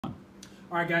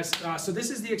All right, guys, so this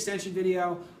is the extension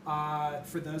video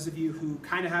for those of you who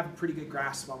kind of have a pretty good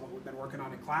grasp on what we've been working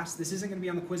on in class. This isn't going to be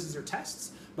on the quizzes or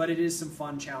tests, but it is some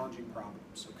fun, challenging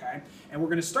problems, okay? And we're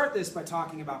going to start this by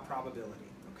talking about probability,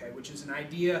 okay, which is an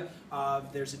idea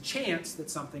of there's a chance that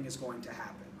something is going to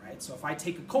happen, right? So if I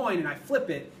take a coin and I flip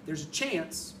it, there's a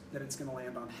chance that it's going to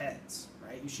land on heads,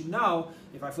 right? You should know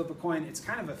if I flip a coin, it's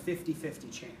kind of a 50-50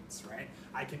 chance, right?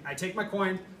 I take my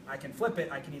coin, I can flip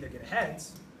it, I can either get a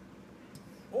heads,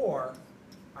 or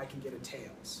I can get a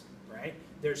tails, right?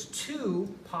 There's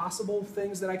two possible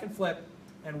things that I can flip,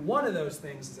 and one of those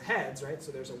things is a heads, right?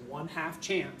 So there's a 1/2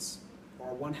 chance,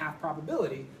 or 1/2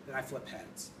 probability that I flip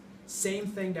heads. Same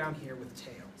thing down here with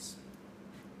tails,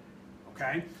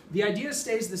 okay? The idea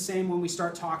stays the same when we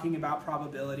start talking about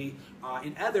probability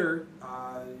in other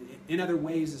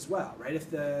ways as well, right?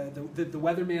 If the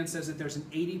weatherman says that there's an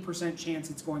 80% chance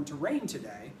it's going to rain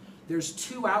today, there's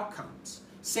two outcomes.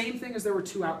 Same thing as there were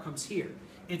two outcomes here.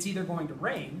 It's either going to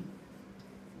rain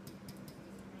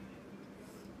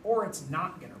or it's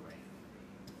not going to rain.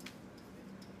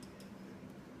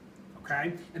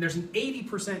 Okay? And there's an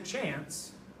 80%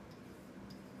 chance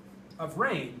of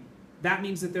rain. That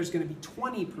means that there's going to be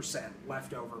 20%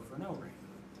 left over for no rain.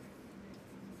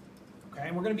 Okay?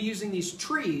 And we're going to be using these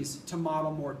trees to model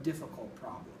more difficult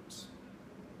problems.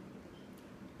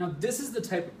 Now, this is the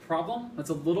type of problem that's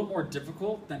a little more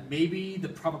difficult than maybe the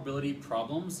probability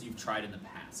problems you've tried in the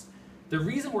past. The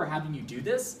reason we're having you do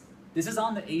this is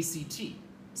on the ACT.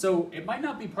 So it might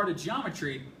not be part of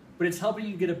geometry, but it's helping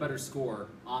you get a better score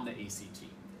on the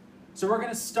ACT. So we're going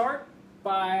to start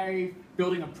by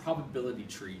building a probability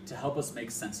tree to help us make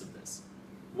sense of this.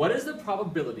 What is the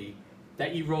probability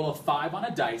that you roll a 5 on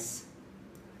a dice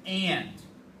and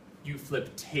you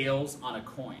flip tails on a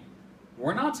coin?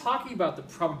 We're not talking about the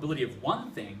probability of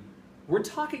one thing, we're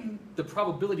talking the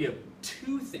probability of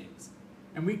two things.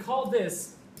 And we call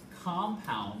this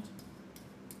compound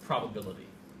probability.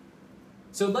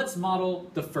 So let's model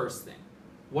the first thing.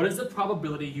 What is the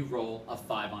probability you roll a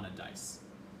 5 on a dice?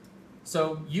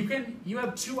 So you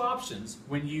have two options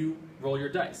when you roll your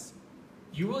dice.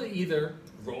 You will either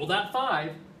roll that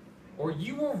 5 or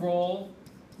you will roll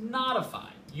not a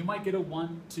 5. You might get a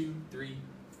 1, 2, 3,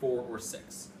 4, or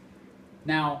 6.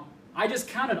 Now, I just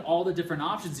counted all the different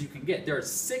options you can get. There are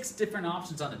 6 different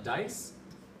options on a dice,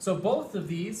 so both of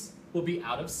these will be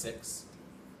out of 6.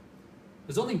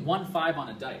 There's only one 5 on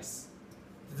a dice.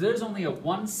 There's only a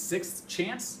 1/6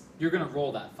 chance you're going to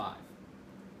roll that 5.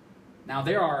 Now,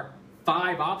 there are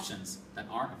 5 options that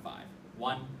aren't a 5.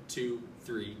 1, 2,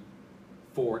 3,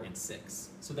 4, and 6.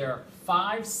 So there are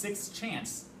 5/6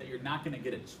 chance that you're not going to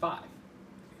get a 5.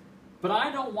 But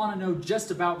I don't want to know just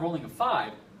about rolling a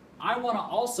 5. I want to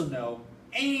also know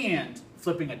and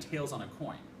flipping a tails on a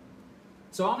coin.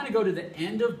 So I'm going to go to the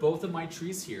end of both of my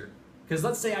trees here, because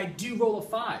let's say I do roll a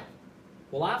 5.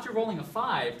 Well, after rolling a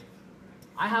 5,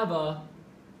 I have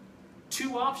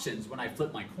two options when I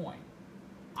flip my coin.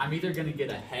 I'm either going to get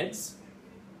a heads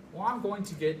or I'm going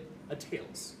to get a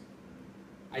tails.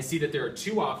 I see that there are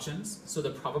 2 options, so the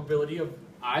probability of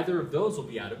either of those will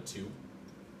be out of 2.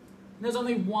 And there's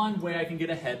only one way I can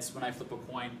get a heads when I flip a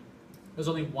coin. There's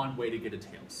only one way to get a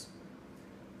tails.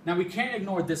 Now we can't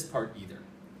ignore this part either.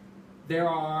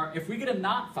 If we get a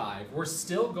not 5, we're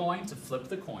still going to flip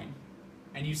the coin,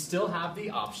 and you still have the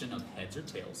option of heads or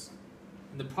tails.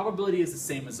 And the probability is the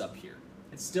same as up here.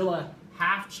 It's still a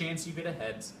 1/2 chance you get a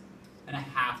heads and a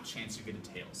 1/2 chance you get a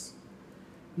tails.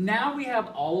 Now we have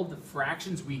all of the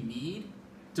fractions we need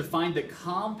to find the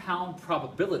compound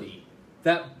probability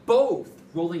that both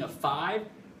rolling a 5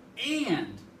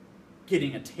 and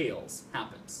getting a tails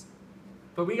happens.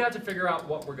 But we got to figure out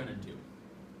what we're going to do.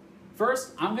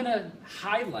 First, I'm going to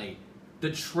highlight the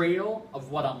trail of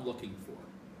what I'm looking for.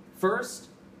 First,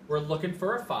 we're looking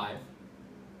for a 5,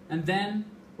 and then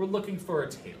we're looking for a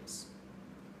tails.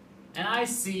 And I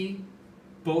see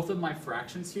both of my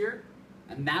fractions here,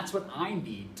 and that's what I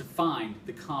need to find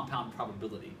the compound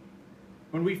probability.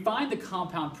 When we find the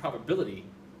compound probability,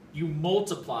 you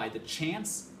multiply the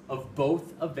chance of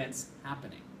both events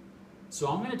happening. So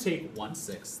I'm going to take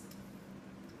 1/6,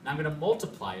 and I'm going to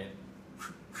multiply it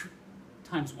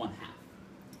times 1/2.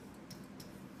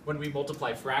 When we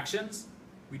multiply fractions,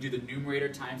 we do the numerator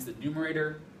times the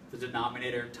numerator, the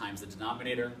denominator times the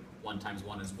denominator. 1 times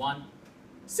 1 is 1.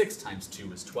 6 times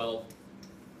 2 is 12.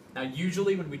 Now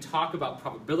usually when we talk about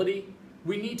probability,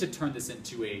 we need to turn this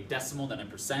into a decimal, then a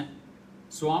percent.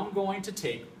 So I'm going to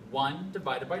take 1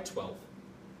 divided by 12,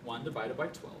 1 divided by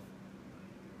 12.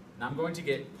 And I'm going to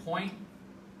get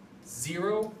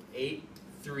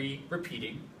 0.083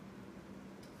 repeating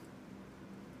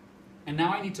and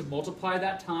now I need to multiply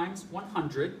that times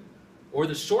 100, or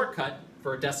the shortcut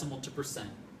for a decimal to percent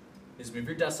is move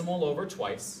your decimal over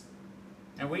twice,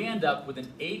 and we end up with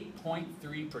an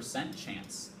 8.3%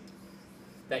 chance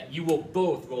that you will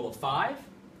both roll a 5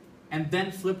 and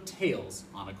then flip tails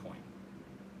on a coin.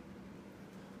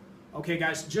 Okay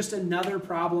guys, just another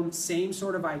problem, same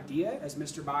sort of idea as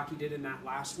Mr. Bakke did in that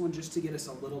last one, just to get us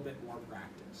a little bit more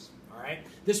practice. All right?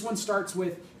 This one starts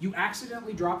with, you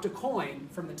accidentally dropped a coin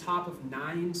from the top of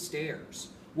 9 stairs.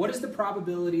 What is the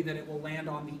probability that it will land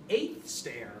on the 8th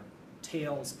stair,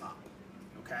 tails up?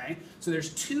 Okay? So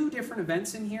there's 2 different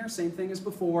events in here, same thing as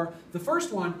before. The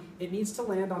first one, it needs to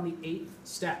land on the 8th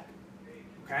step.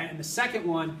 Okay? And the second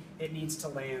one, it needs to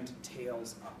land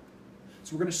tails up.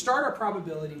 So we're going to start our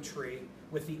probability tree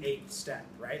with the 8th step,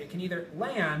 right? It can either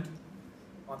land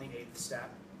on the 8th step,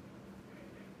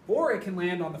 or it can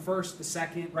land on the 1st, the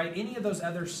 2nd, right? Any of those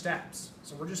other steps.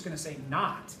 So we're just going to say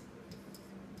not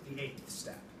the 8th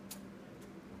step,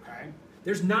 okay?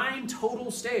 There's 9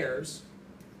 total stairs,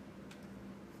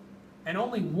 and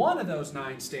only one of those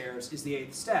 9 stairs is the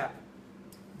 8th step.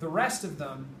 The rest of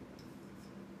them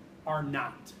are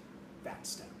not that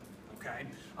step. Okay?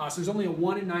 So there's only a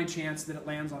 1 in 9 chance that it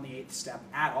lands on the 8th step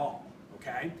at all.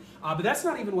 Okay? But that's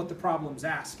not even what the problem's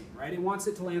asking, right? It wants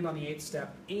it to land on the 8th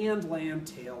step and land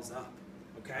tails up.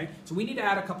 Okay? So we need to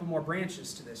add a couple more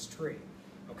branches to this tree.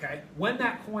 Okay? When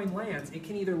that coin lands, it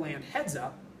can either land heads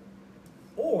up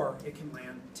or it can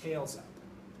land tails up.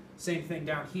 Same thing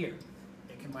down here.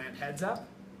 It can land heads up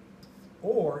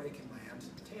or it can land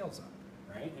tails up.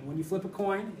 Right? And when you flip a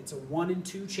coin, it's a 1 in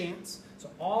 2 chance.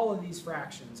 So all of these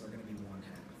fractions are going to be 1/2.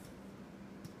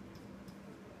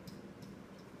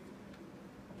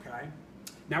 Okay?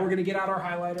 Now we're going to get out our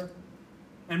highlighter,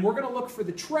 and we're going to look for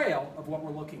the trail of what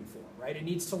we're looking for. Right? It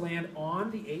needs to land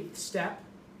on the 8th step.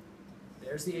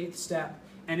 There's the 8th step.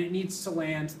 And it needs to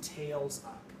land tails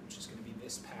up, which is going to be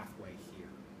this pathway here.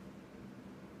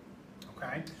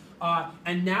 Okay?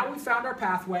 And now we found our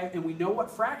pathway, and we know what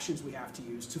fractions we have to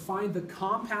use. To find the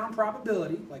compound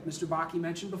probability, like Mr. Bakke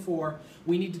mentioned before,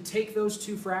 we need to take those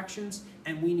 2 fractions,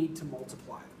 and we need to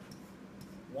multiply them.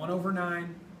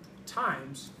 1/9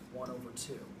 times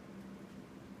 1/2.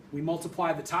 We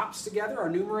multiply the tops together,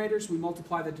 our numerators, we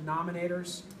multiply the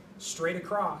denominators straight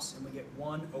across, and we get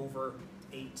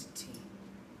 1/18.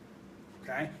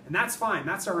 Okay? And that's fine,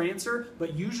 that's our answer,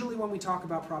 but usually when we talk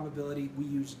about probability, we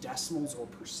use decimals or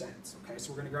percents. Okay,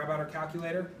 so we're going to grab out our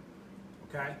calculator.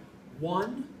 Okay?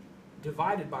 1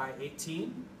 divided by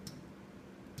 18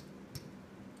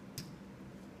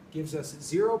 gives us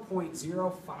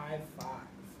 0.055.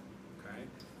 Okay?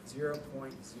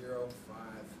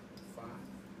 0.055.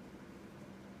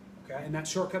 Okay, and that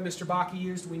shortcut Mr. Bakke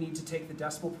used, we need to take the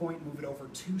decimal point and move it over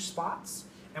 2 spots,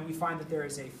 and we find that there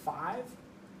is a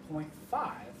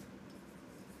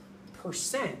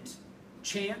 5.5%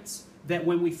 chance that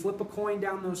when we flip a coin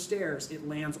down those stairs, it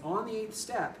lands on the 8th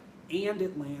step and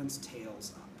it lands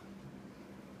tails up.